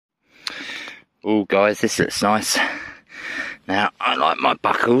Oh guys, this looks nice. Now I like my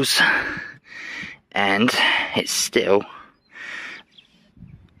buckles, and it's still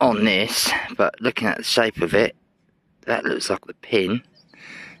on this, but looking at the shape of it, that looks like the pin.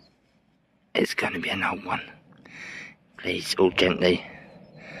 It's going to be an old one. Please, all gently.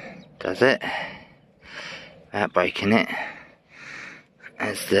 Does it? Without breaking it.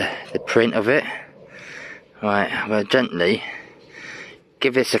 That's the print of it. Right, well gently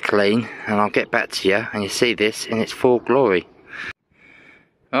give this a clean and I'll get back to you and you see this in its full glory.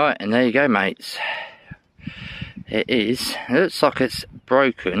 Alright, and there you go mates. It looks like it's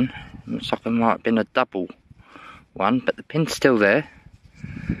broken. Looks like it might have been a double one, but the pin's still there.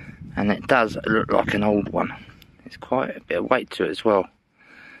 And it does look like an old one. It's quite a bit of weight to it as well.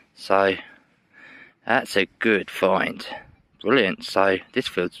 So that's a good find. Brilliant. So this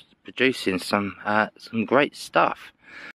field's producing some great stuff.